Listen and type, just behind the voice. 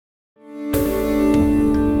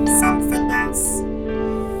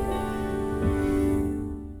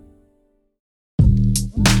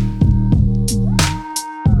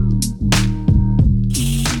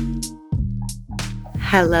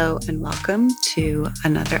Hello and welcome to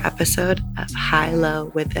another episode of High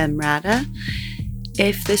Low with Emrata.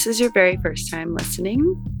 If this is your very first time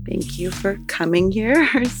listening, thank you for coming here.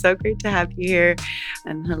 It's so great to have you here.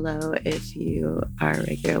 And hello if you are a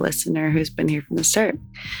regular listener who's been here from the start.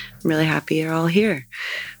 I'm really happy you're all here.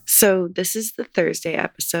 So this is the Thursday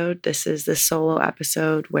episode. This is the solo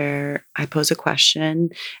episode where I pose a question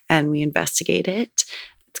and we investigate it.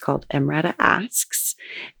 It's called Emrata Asks.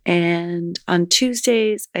 And on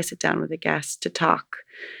Tuesdays, I sit down with a guest to talk.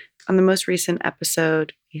 On the most recent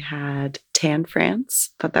episode, we had Tan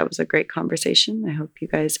France. Thought that was a great conversation. I hope you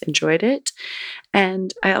guys enjoyed it.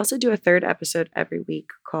 And I also do a third episode every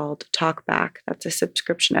week called Talk Back. That's a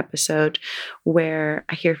subscription episode where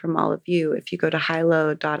I hear from all of you. If you go to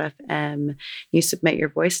highlow.fm, you submit your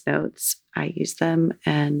voice notes. I use them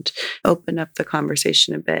and open up the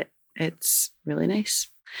conversation a bit. It's really nice.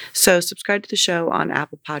 So subscribe to the show on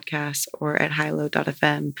Apple Podcasts or at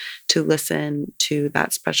highlow.fm to listen to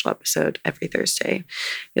that special episode every Thursday.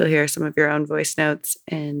 You'll hear some of your own voice notes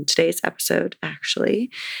in today's episode,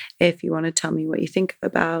 actually. If you want to tell me what you think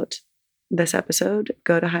about this episode,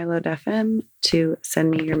 go to highlow.fm to send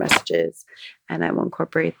me your messages, and I will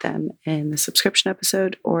incorporate them in the subscription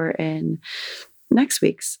episode or in next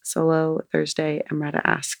week's solo Thursday Emrata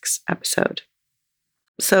Asks episode.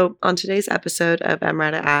 So on today's episode of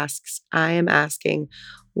Emrata Asks, I am asking,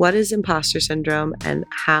 what is imposter syndrome and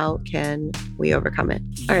how can we overcome it?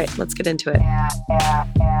 All right, let's get into it.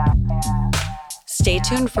 Stay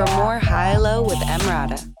tuned for more High Low with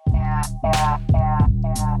Emrata.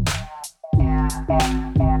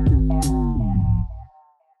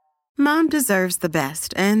 Mom deserves the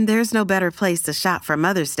best, and there's no better place to shop for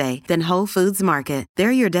Mother's Day than Whole Foods Market.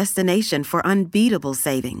 They're your destination for unbeatable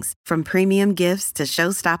savings, from premium gifts to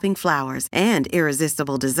show-stopping flowers and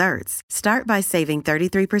irresistible desserts. Start by saving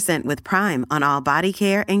 33% with Prime on all body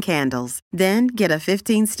care and candles. Then get a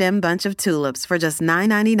 15-stem bunch of tulips for just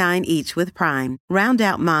 $9.99 each with Prime. Round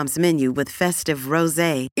out Mom's menu with festive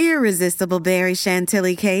rosé, irresistible berry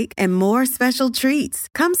chantilly cake, and more special treats.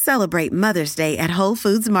 Come celebrate Mother's Day at Whole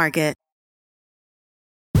Foods Market.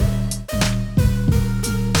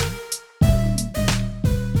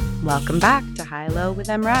 Welcome back to High Low with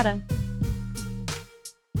Emrata.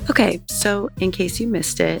 Okay, so in case you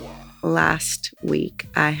missed it, last week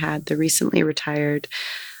I had the recently retired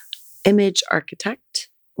image architect,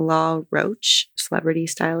 Law Roach, celebrity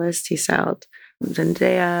stylist. He styled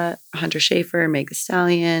Zendaya, Hunter Schafer, Meg Thee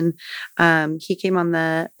Stallion. He came on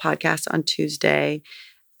the podcast on Tuesday.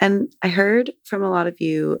 And I heard from a lot of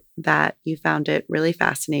you that you found it really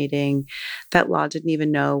fascinating that Law didn't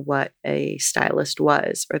even know what a stylist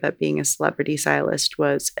was, or that being a celebrity stylist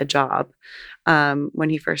was a job when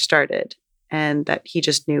he first started, and that he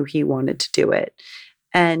just knew he wanted to do it.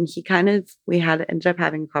 And ended up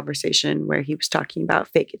having a conversation where he was talking about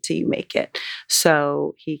fake it till you make it.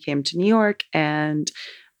 So he came to New York and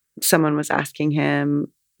someone was asking him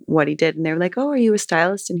what he did. And they were like, "Oh, are you a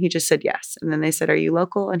stylist?" And he just said yes. And then they said, "Are you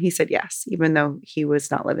local?" And he said yes, even though he was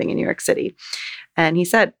not living in New York City. And he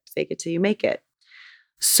said, "Fake it till you make it."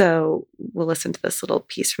 So we'll listen to this little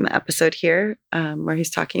piece from the episode here where he's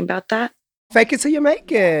talking about that. Fake it till you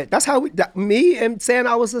make it. That's how me and saying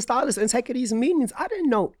I was a stylist and taking these meetings, I didn't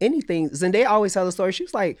know anything. Zendaya always tell the story. She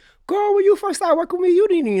was like, "Girl, when you first started working with me, you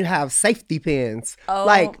didn't even have safety pins." Oh,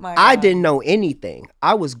 like, my God. I didn't know anything.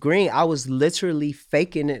 I was green. I was literally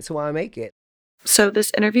faking it till I make it. So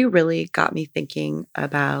this interview really got me thinking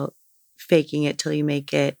about faking it till you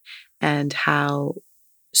make it and how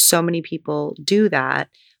so many people do that,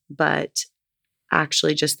 but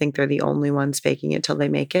actually just think they're the only ones faking it till they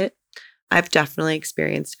make it. I've definitely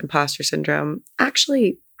experienced imposter syndrome,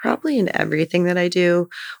 actually, probably in everything that I do,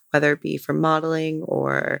 whether it be from modeling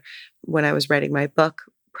or when I was writing my book,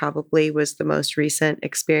 probably was the most recent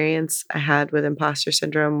experience I had with imposter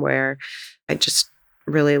syndrome, where I just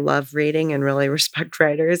really love reading and really respect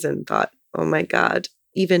writers and thought, oh my God,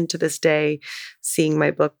 even to this day, seeing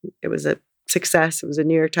my book, it was a success. It was a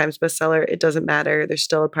New York Times bestseller. It doesn't matter. There's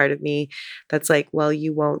still a part of me that's like, well,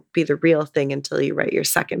 you won't be the real thing until you write your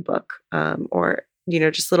second book. Or,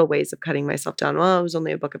 just little ways of cutting myself down. Well, it was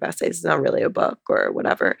only a book of essays. It's not really a book or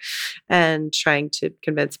whatever. And trying to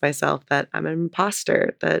convince myself that I'm an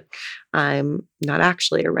imposter, that I'm not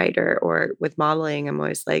actually a writer. Or with modeling, I'm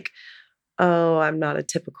always like, oh, I'm not a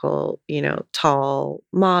typical, tall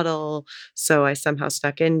model. So I somehow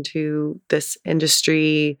stuck into this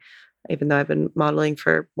industry, even though I've been modeling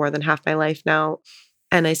for more than half my life now.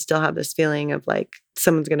 And I still have this feeling of like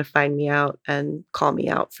someone's going to find me out and call me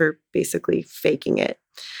out for basically faking it.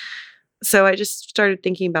 So I just started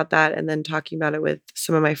thinking about that and then talking about it with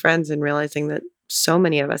some of my friends and realizing that so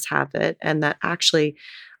many of us have it, and that actually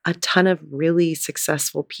a ton of really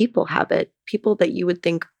successful people have it. People that you would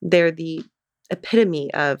think they're the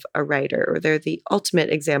epitome of a writer, or they're the ultimate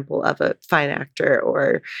example of a fine actor,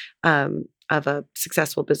 or of a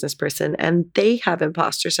successful business person, and they have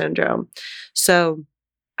imposter syndrome. So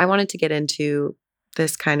I wanted to get into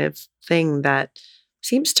this kind of thing that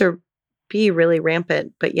seems to be really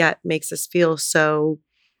rampant, but yet makes us feel so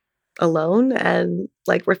alone and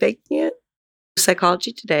like we're faking it.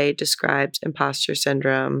 Psychology Today describes imposter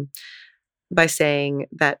syndrome by saying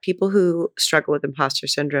that people who struggle with imposter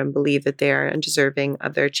syndrome believe that they are undeserving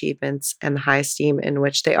of their achievements and the high esteem in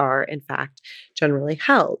which they are, in fact, generally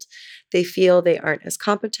held. They feel they aren't as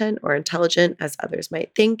competent or intelligent as others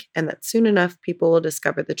might think, and that soon enough people will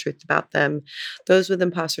discover the truth about them. Those with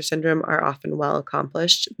imposter syndrome are often well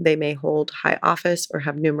accomplished. They may hold high office or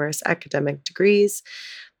have numerous academic degrees.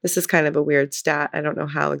 This is kind of a weird stat. I don't know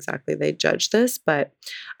how exactly they judge this, but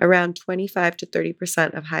around 25 to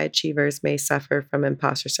 30% of high achievers may suffer from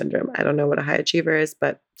imposter syndrome. I don't know what a high achiever is,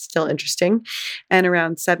 but still interesting. And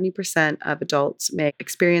around 70% of adults may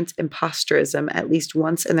experience imposterism at least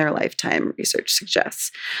once in their lifetime, research suggests.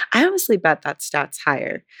 I honestly bet that stat's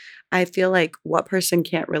higher. I feel like what person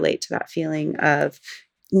can't relate to that feeling of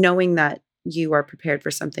knowing that you are prepared for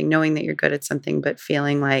something, knowing that you're good at something, but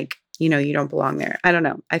feeling like, you don't belong there. I don't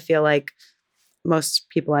know. I feel like most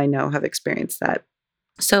people I know have experienced that.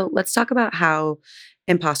 So let's talk about how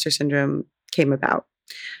imposter syndrome came about.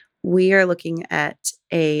 We are looking at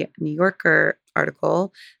a New Yorker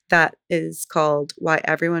article that is called Why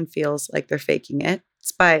Everyone Feels Like They're Faking It.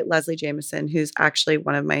 It's by Leslie Jamison, who's actually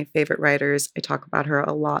one of my favorite writers. I talk about her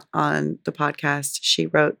a lot on the podcast. She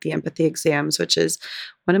wrote The Empathy Exams, which is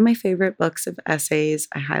one of my favorite books of essays.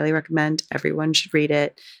 I highly recommend everyone should read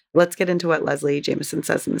it. Let's get into what Leslie Jamison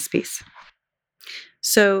says in this piece.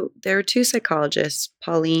 So there are two psychologists,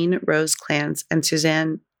 Pauline Rose Clance and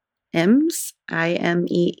Suzanne Imes,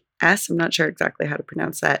 Imes. I'm not sure exactly how to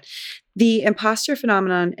pronounce that. The imposter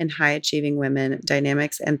phenomenon in high-achieving women,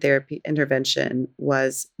 dynamics and therapy intervention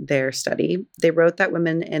was their study. They wrote that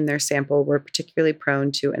women in their sample were particularly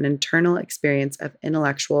prone to an internal experience of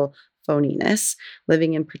intellectual phoniness,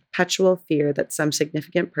 living in perpetual fear that some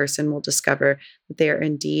significant person will discover that they are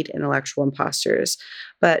indeed intellectual imposters.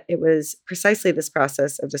 But it was precisely this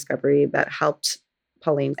process of discovery that helped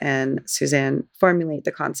Pauline and Suzanne formulate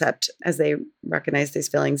the concept as they recognized these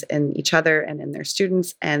feelings in each other and in their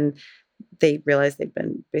students, and they realized they'd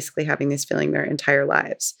been basically having this feeling their entire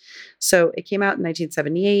lives. So it came out in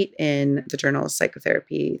 1978 in the journal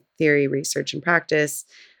Psychotherapy, Theory, Research, and Practice.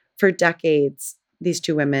 For decades, these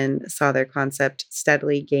two women saw their concept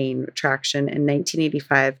steadily gain traction. In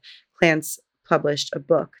 1985, Clance published a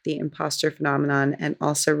book, The Imposter Phenomenon, and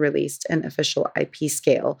also released an official IP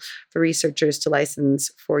scale for researchers to license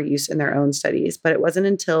for use in their own studies. But it wasn't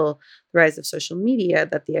until the rise of social media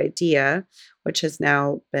that the idea, which has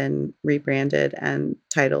now been rebranded and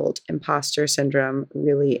titled Imposter Syndrome,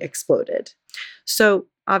 really exploded. So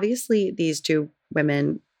obviously, these two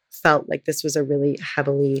women felt like this was a really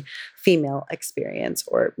heavily female experience,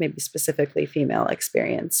 or maybe specifically female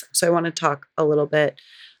experience. So I want to talk a little bit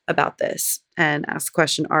about this and ask the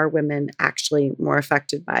question, are women actually more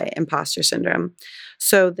affected by imposter syndrome?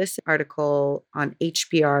 So this article on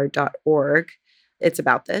hbr.org, it's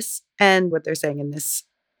about this. And what they're saying in this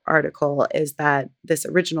article is that this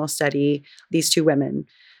original study, these two women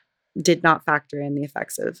did not factor in the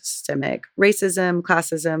effects of systemic racism,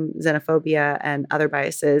 classism, xenophobia, and other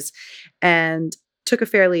biases, and took a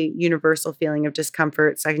fairly universal feeling of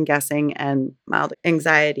discomfort, second guessing, and mild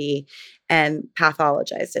anxiety and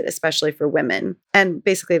pathologized it, especially for women. And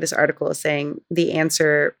basically, this article is saying the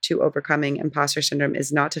answer to overcoming imposter syndrome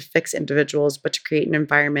is not to fix individuals, but to create an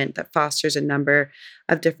environment that fosters a number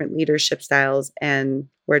of different leadership styles, and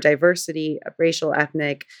where diversity of racial,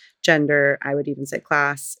 ethnic, gender, I would even say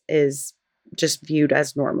class, is just viewed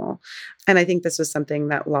as normal. And I think this was something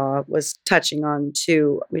that Law was touching on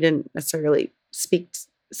too. We didn't necessarily speak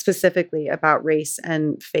specifically about race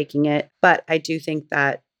and faking it, but I do think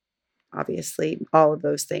that obviously all of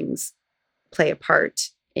those things play a part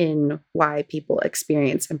in why people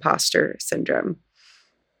experience imposter syndrome.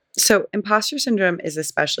 So imposter syndrome is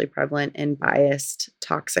especially prevalent in biased,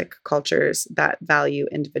 toxic cultures that value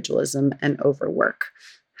individualism and overwork.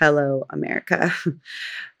 Hello, America.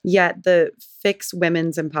 Yet the fix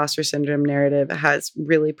women's imposter syndrome narrative has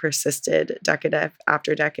really persisted decade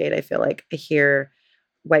after decade. I feel like I hear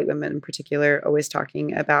white women in particular always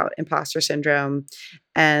talking about imposter syndrome.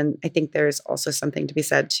 And I think there's also something to be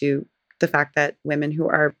said to the fact that women who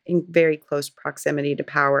are in very close proximity to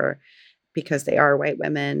power, because they are white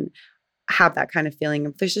women, have that kind of feeling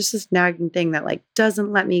of there's just this nagging thing that like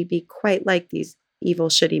doesn't let me be quite like these evil,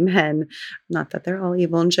 shitty men. Not that they're all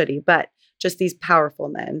evil and shitty, but just these powerful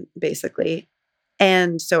men, basically.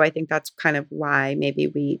 And so I think that's kind of why maybe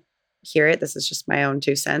we hear it. This is just my own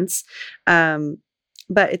 2 cents.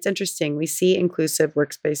 But it's interesting. We see inclusive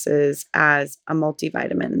workspaces as a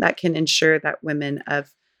multivitamin that can ensure that women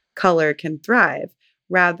of color can thrive.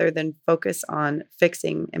 Rather than focus on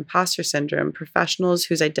fixing imposter syndrome, professionals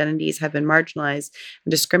whose identities have been marginalized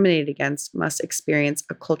and discriminated against must experience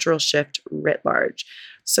a cultural shift writ large.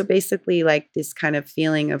 So basically, like this kind of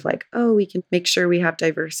feeling of like, oh, we can make sure we have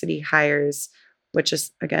diversity hires, which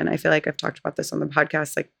is, again, I feel like I've talked about this on the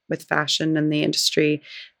podcast, like with fashion and the industry,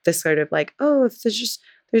 this sort of like, oh, if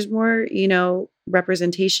there's more,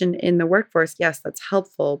 representation in the workforce, yes, that's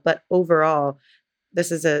helpful. But overall, this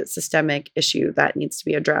is a systemic issue that needs to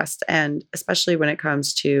be addressed. And especially when it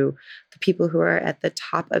comes to the people who are at the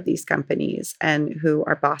top of these companies and who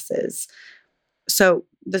are bosses. So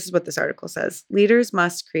this is what this article says. Leaders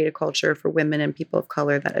must create a culture for women and people of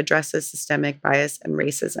color that addresses systemic bias and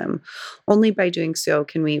racism. Only by doing so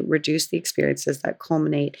can we reduce the experiences that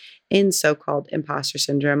culminate in so-called imposter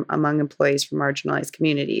syndrome among employees from marginalized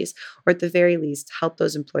communities, or at the very least, help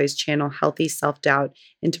those employees channel healthy self-doubt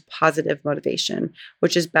into positive motivation,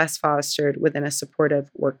 which is best fostered within a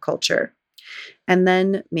supportive work culture. And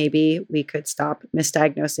then maybe we could stop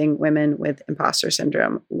misdiagnosing women with imposter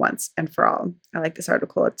syndrome once and for all. I like this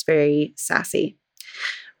article. It's very sassy.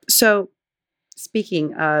 So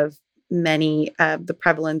speaking of the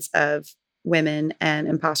prevalence of women and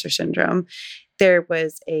imposter syndrome, there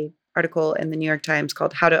was a article in the New York Times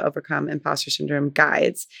called How to Overcome Imposter Syndrome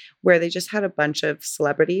Guides, where they just had a bunch of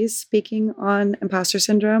celebrities speaking on imposter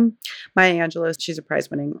syndrome. Maya Angelou, she's a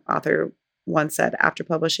prize-winning author, once said after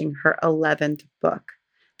publishing her 11th book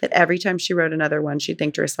that every time she wrote another one, she'd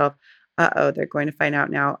think to herself, uh-oh, they're going to find out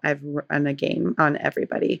now I've run a game on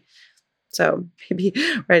everybody. So maybe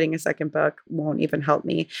writing a second book won't even help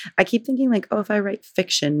me. I keep thinking like, oh, if I write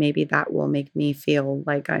fiction, maybe that will make me feel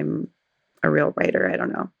like I'm a real writer. I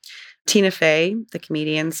don't know. Tina Fey, the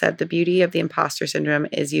comedian, said the beauty of the imposter syndrome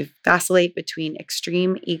is you vacillate between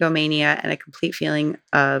extreme egomania and a complete feeling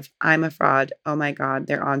of I'm a fraud. Oh my God,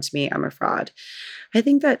 they're on to me. I'm a fraud. I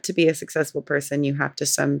think that to be a successful person, you have to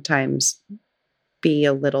sometimes be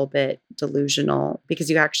a little bit delusional because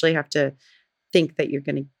you actually have to think that you're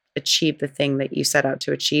going to achieve the thing that you set out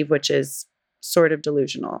to achieve, which is sort of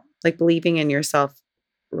delusional. Like believing in yourself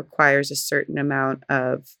requires a certain amount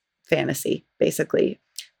of fantasy, basically,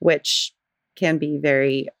 which can be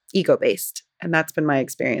very ego-based. And that's been my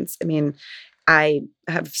experience. I mean, I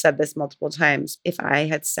have said this multiple times. If I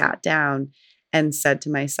had sat down and said to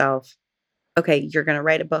myself, okay, you're going to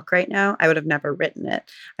write a book right now, I would have never written it.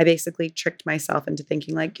 I basically tricked myself into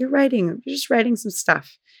thinking like, you're just writing some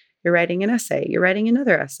stuff. You're writing an essay. You're writing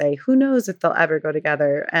another essay. Who knows if they'll ever go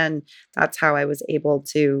together? And that's how I was able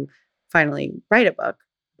to finally write a book.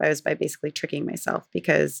 By basically tricking myself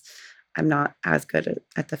because I'm not as good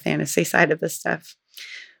at the fantasy side of this stuff.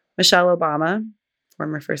 Michelle Obama,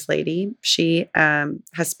 former First Lady, she has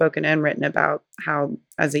spoken and written about how,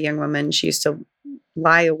 as a young woman, she used to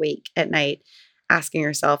lie awake at night asking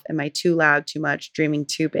herself, am I too loud, too much, dreaming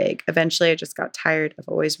too big? Eventually, I just got tired of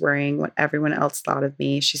always worrying what everyone else thought of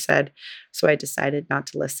me, she said, so I decided not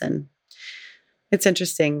to listen. It's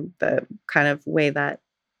interesting the kind of way that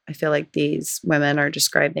I feel like these women are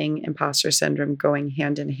describing imposter syndrome going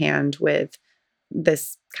hand in hand with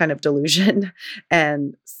this kind of delusion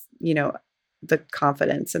and, the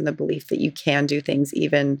confidence and the belief that you can do things,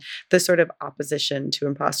 even the sort of opposition to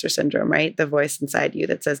imposter syndrome, right? The voice inside you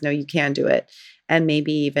that says, no, you can do it. And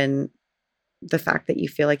maybe even the fact that you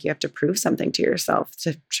feel like you have to prove something to yourself,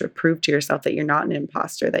 to prove to yourself that you're not an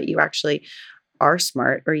imposter, that you actually are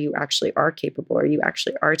smart, or you actually are capable, or you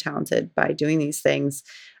actually are talented by doing these things.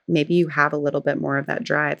 Maybe you have a little bit more of that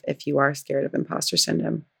drive if you are scared of imposter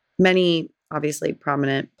syndrome. Many, obviously,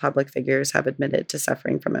 prominent public figures have admitted to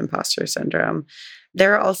suffering from imposter syndrome.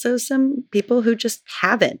 There are also some people who just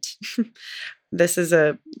haven't. This is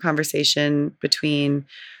a conversation between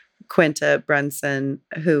Quinta Brunson,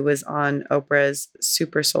 who was on Oprah's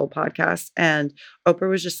Super Soul podcast. And Oprah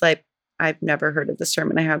was just like, I've never heard of this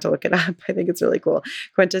term and I had to look it up. I think it's really cool.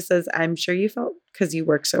 Quinta says, I'm sure you felt because you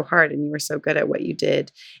worked so hard and you were so good at what you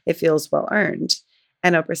did, it feels well earned.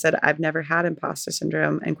 And Oprah said, I've never had imposter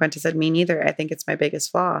syndrome. And Quinta said, me neither. I think it's my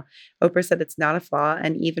biggest flaw. Oprah said, it's not a flaw.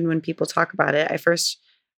 And even when people talk about it, I first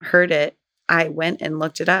heard it, I went and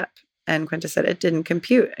looked it up. And Quinta said, it didn't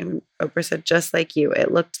compute. And Oprah said, just like you,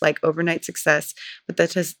 it looked like overnight success. But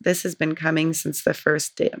this has been coming since the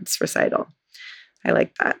first dance recital. I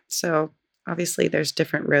like that. So obviously there's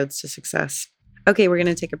different roads to success. Okay, we're going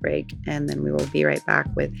to take a break, and then we will be right back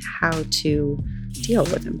with how to deal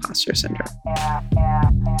with imposter syndrome.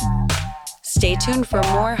 Stay tuned for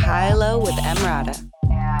more High Low with Emrata.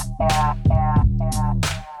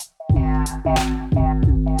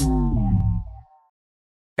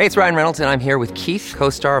 Hey, it's Ryan Reynolds, and I'm here with Keith,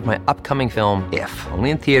 co-star of my upcoming film, If, only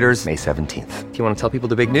in theaters May 17th. Do you want to tell people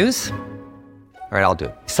the big news? All right, I'll do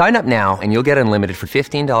it. Sign up now and you'll get unlimited for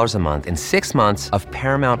 $15 a month and 6 months of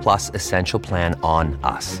Paramount Plus Essential Plan on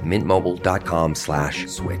us.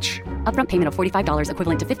 MintMobile.com/switch. Upfront payment of $45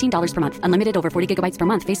 equivalent to $15 per month. Unlimited over 40 gigabytes per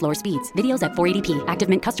month. Face lower speeds. Videos at 480p. Active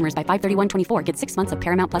Mint customers by 531.24 get 6 months of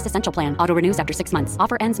Paramount Plus Essential Plan. Auto renews after 6 months.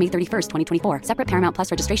 Offer ends May 31st, 2024. Separate Paramount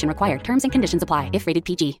Plus registration required. Terms and conditions apply if rated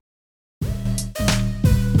PG.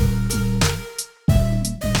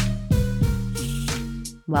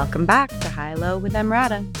 Welcome back to High Low with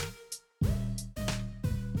Emrata.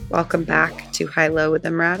 Welcome back to High Low with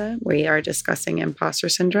Emrata. We are discussing imposter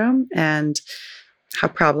syndrome and how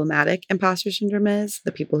problematic imposter syndrome is,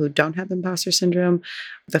 the people who don't have imposter syndrome,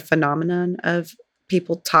 the phenomenon of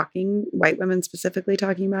people talking, white women specifically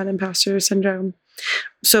talking about imposter syndrome.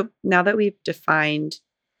 So now that we've defined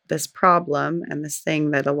this problem and this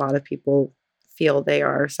thing that a lot of people feel they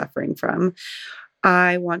are suffering from,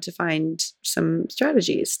 I want to find some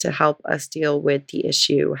strategies to help us deal with the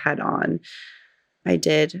issue head on. I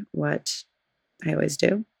did what I always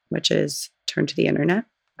do, which is turn to the internet.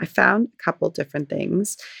 I found a couple different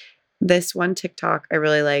things. This one TikTok I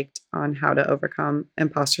really liked on how to overcome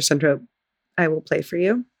imposter syndrome. I will play for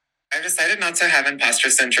you. I've decided not to have imposter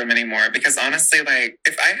syndrome anymore because honestly, like,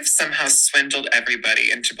 if I have somehow swindled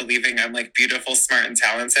everybody into believing I'm like beautiful, smart, and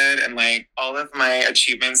talented, and like all of my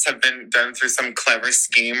achievements have been done through some clever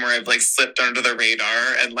scheme where I've like slipped under the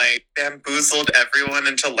radar and like bamboozled everyone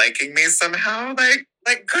into liking me somehow, like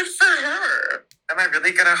good for her. Am I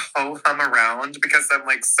really gonna ho-hum around because I'm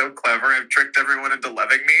like so clever? I've tricked everyone into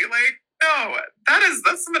loving me? Like, no,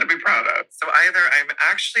 that's something to be proud of. So either I'm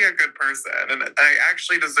actually a good person and I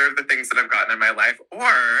actually deserve the things that I've gotten in my life, or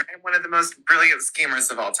I'm one of the most brilliant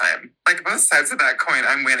schemers of all time. Like both sides of that coin,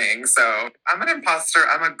 I'm winning. So I'm an imposter.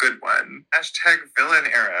 I'm a good one. #villain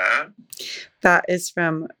era. That is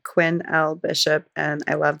from Quinn L. Bishop, and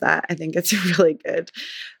I love that. I think it's a really good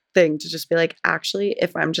thing to just be like, actually,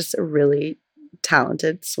 if I'm just a really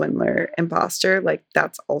talented swindler imposter, like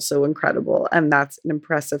that's also incredible, and that's an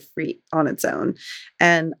impressive feat on its own.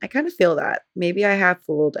 And I kind of feel that maybe I have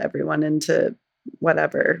fooled everyone into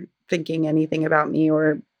whatever, thinking anything about me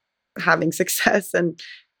or having success, and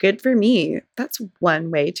good for me. That's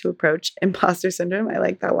one way to approach imposter syndrome. I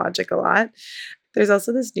like that logic a lot. There's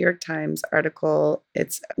also this New York Times article.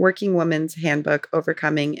 It's Working Woman's Handbook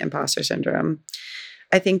Overcoming Imposter Syndrome.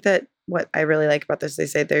 I think that what I really like about this, they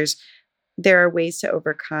say there are ways to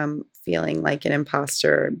overcome feeling like an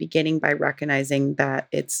imposter, beginning by recognizing that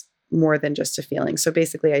it's more than just a feeling. So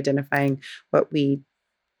basically identifying what we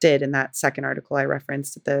did in that second article I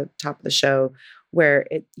referenced at the top of the show, where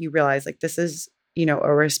you realize like this is,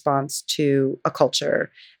 a response to a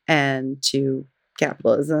culture and to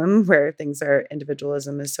capitalism, where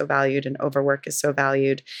individualism is so valued and overwork is so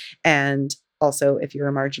valued. And also if you're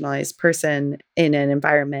a marginalized person in an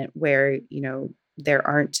environment where, there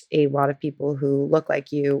aren't a lot of people who look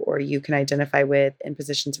like you or you can identify with in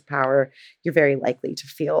positions of power, you're very likely to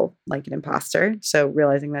feel like an imposter. So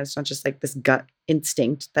realizing that it's not just like this gut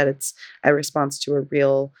instinct, that it's a response to a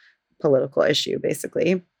real political issue,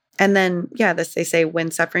 basically. And then, they say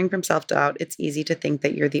when suffering from self-doubt, it's easy to think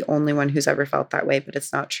that you're the only one who's ever felt that way, but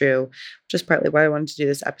it's not true, which is partly why I wanted to do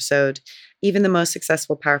this episode. Even the most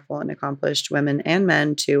successful, powerful, and accomplished women and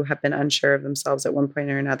men, too, have been unsure of themselves at one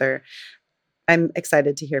point or another. I'm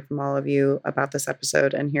excited to hear from all of you about this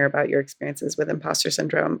episode and hear about your experiences with imposter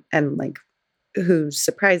syndrome and like who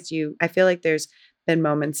surprised you. I feel like there's been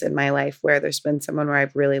moments in my life where there's been someone where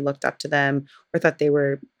I've really looked up to them or thought they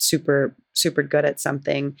were super, super good at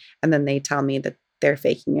something. And then they tell me that they're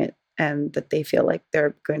faking it and that they feel like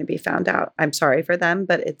they're going to be found out. I'm sorry for them,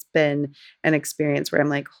 but it's been an experience where I'm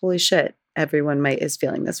like, holy shit, everyone is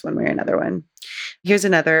feeling this one way or another one. Here's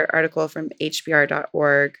another article from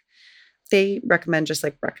HBR.org. They recommend just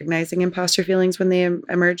like recognizing imposter feelings when they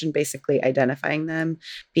emerge and basically identifying them,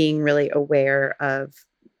 being really aware of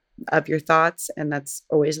your thoughts. And that's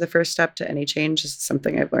always the first step to any change. This is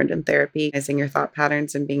something I've learned in therapy, recognizing your thought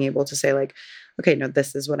patterns and being able to say like, okay, no,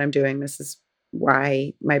 this is what I'm doing. This is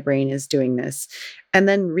why my brain is doing this. And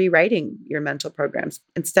then rewriting your mental programs.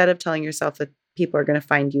 Instead of telling yourself that people are going to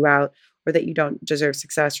find you out or that you don't deserve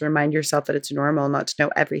success, remind yourself that it's normal not to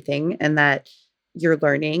know everything and that you're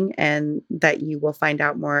learning and that you will find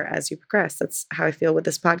out more as you progress. That's how I feel with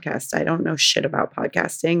this podcast. I don't know shit about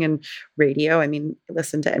podcasting and radio. I mean, I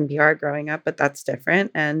listened to NPR growing up, but that's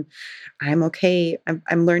different. And I'm okay.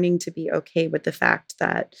 I'm learning to be okay with the fact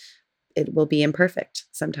that it will be imperfect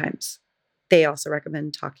sometimes. They also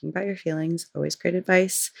recommend talking about your feelings, always great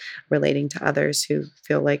advice, relating to others who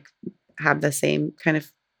feel like have the same kind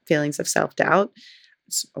of feelings of self-doubt.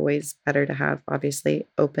 It's always better to have, obviously,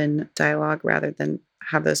 open dialogue rather than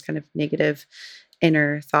have those kind of negative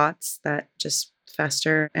inner thoughts that just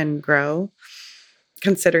fester and grow.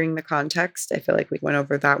 Considering the context, I feel like we went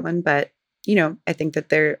over that one, but I think that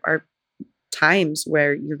there are times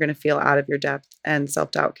where you're going to feel out of your depth, and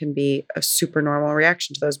self-doubt can be a super normal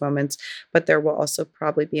reaction to those moments. But there will also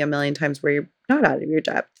probably be a million times where you're not out of your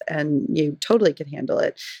depth and you totally can handle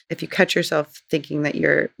it. If you catch yourself thinking that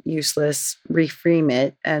you're useless, reframe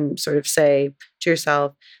it and sort of say to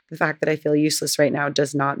yourself, the fact that I feel useless right now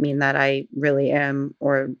does not mean that I really am,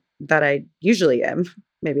 or that I usually am.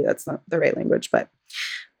 Maybe that's not the right language, but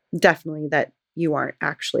definitely that you aren't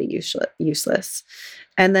actually useless.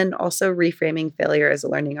 And then also reframing failure as a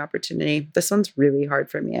learning opportunity. This one's really hard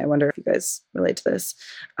for me. I wonder if you guys relate to this.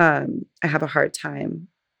 I have a hard time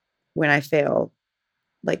when I fail,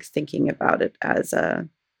 like thinking about it as a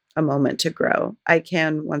moment to grow. I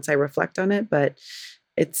can once I reflect on it, but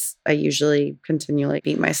I usually continually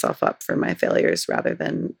beat myself up for my failures rather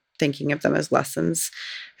than thinking of them as lessons.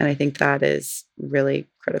 And I think that is really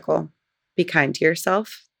critical. Be kind to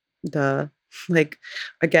yourself.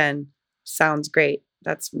 Again, sounds great.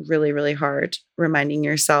 That's really, really hard. Reminding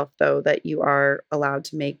yourself, though, that you are allowed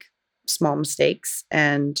to make small mistakes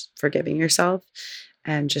and forgiving yourself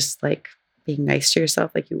and just like being nice to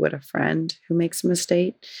yourself like you would a friend who makes a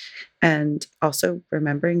mistake. And also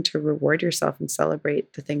remembering to reward yourself and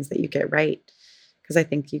celebrate the things that you get right. Because I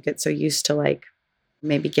think you get so used to like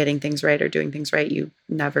maybe getting things right or doing things right, you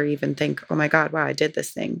never even think, oh my God, wow, I did this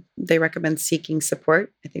thing. They recommend seeking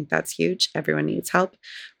support. I think that's huge. Everyone needs help.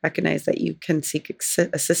 Recognize that you can seek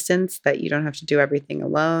assistance, that you don't have to do everything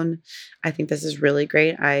alone. I think this is really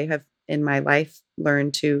great. I have in my life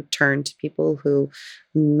learned to turn to people who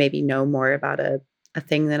maybe know more about a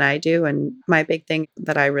thing than I do. And my big thing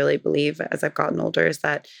that I really believe as I've gotten older is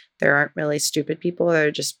that there aren't really stupid people. There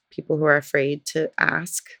are just people who are afraid to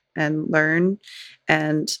ask and learn.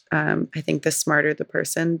 And I think the smarter the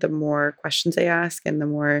person, the more questions they ask and the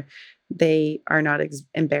more they are not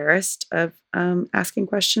embarrassed of asking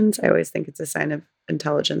questions. I always think it's a sign of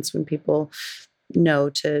intelligence when people know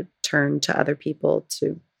to turn to other people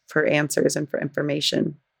for answers and for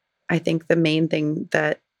information. I think the main thing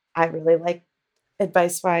that I really like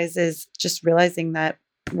advice-wise is just realizing that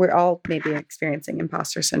we're all maybe experiencing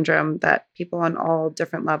imposter syndrome, that people on all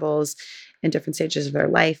different levels in different stages of their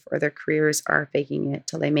life or their careers are faking it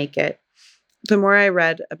till they make it. The more I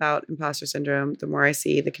read about imposter syndrome, the more I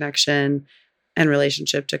see the connection and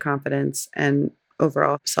relationship to confidence and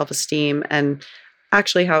overall self-esteem, and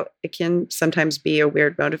actually how it can sometimes be a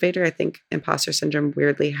weird motivator. I think imposter syndrome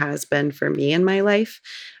weirdly has been for me in my life.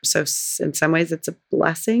 So in some ways it's a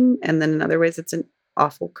blessing. And then in other ways it's an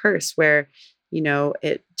awful curse where,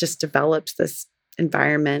 it just develops this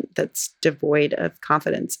environment that's devoid of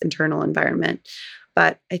confidence, internal environment.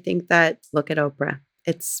 But I think that, look at Oprah.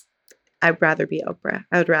 I'd rather be Oprah.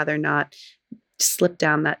 I would rather not slip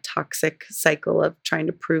down that toxic cycle of trying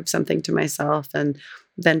to prove something to myself and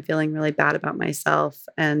then feeling really bad about myself,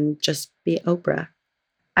 and just be Oprah.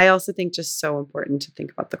 I also think just so important to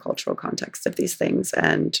think about the cultural context of these things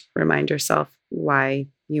and remind yourself why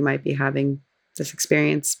you might be having this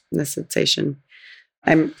experience, this sensation.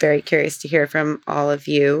 I'm very curious to hear from all of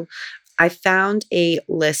you. I found a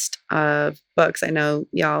list of books. I know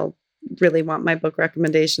y'all really want my book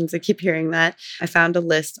recommendations. I keep hearing that. I found a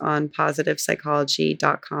list on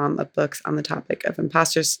positivepsychology.com of books on the topic of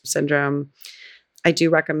imposter syndrome. I do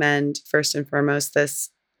recommend, first and foremost,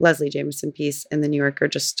 this Leslie Jamison piece in The New Yorker.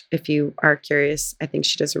 Just if you are curious, I think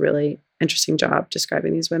she does a really interesting job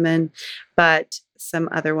describing these women. But some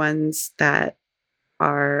other ones that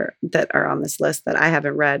are on this list that I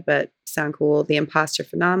haven't read but sound cool: The Imposter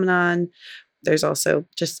Phenomenon. There's also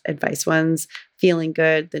just advice ones: Feeling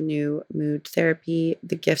Good, The New Mood Therapy,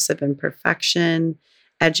 The Gifts of Imperfection,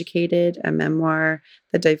 Educated, a memoir,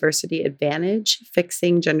 The Diversity Advantage,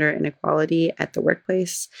 Fixing Gender Inequality at the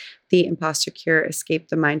Workplace, The Imposter Cure, Escape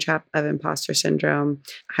the Mind Trap of Imposter Syndrome.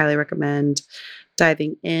 Highly recommend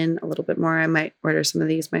diving in a little bit more. I might order some of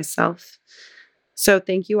these myself. So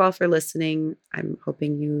thank you all for listening. I'm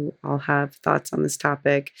hoping you all have thoughts on this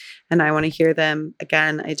topic and I want to hear them.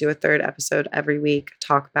 Again, I do a third episode every week,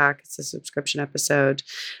 Talk Back. It's a subscription episode.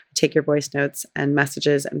 I take your voice notes and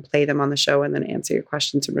messages and play them on the show and then answer your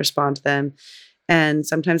questions and respond to them. And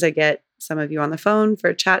sometimes I get some of you on the phone for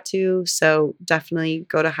a chat too. So definitely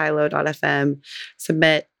go to highlow.fm,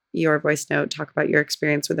 submit your voice note, talk about your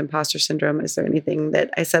experience with imposter syndrome. Is there anything that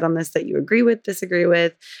I said on this that you agree with, disagree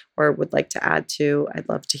with, or would like to add to? I'd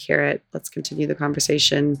love to hear it. Let's continue the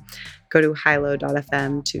conversation. Go to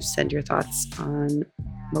highlow.fm to send your thoughts on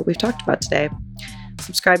what we've talked about today.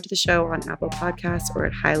 Subscribe to the show on Apple Podcasts or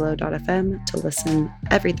at highlow.fm to listen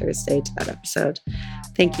every Thursday to that episode.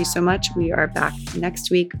 Thank you so much. We are back next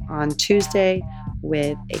week on Tuesday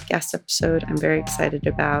with a guest episode I'm very excited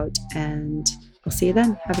about, and I'll see you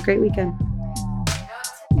then. Have a great weekend.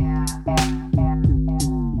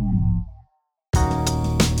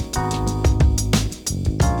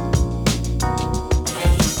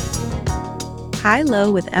 High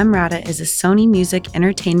Low with Emrata is a Sony Music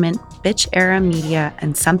Entertainment, Bitch Era Media,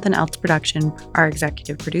 and Something Else production. Our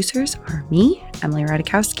executive producers are me, Emily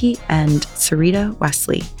Radikowski, and Sarita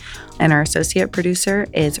Wesley. And our associate producer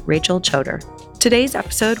is Rachel Choder. Today's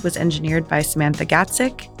episode was engineered by Samantha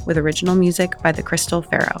Gatzik with original music by The Crystal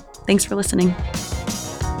Pharaoh. Thanks for listening.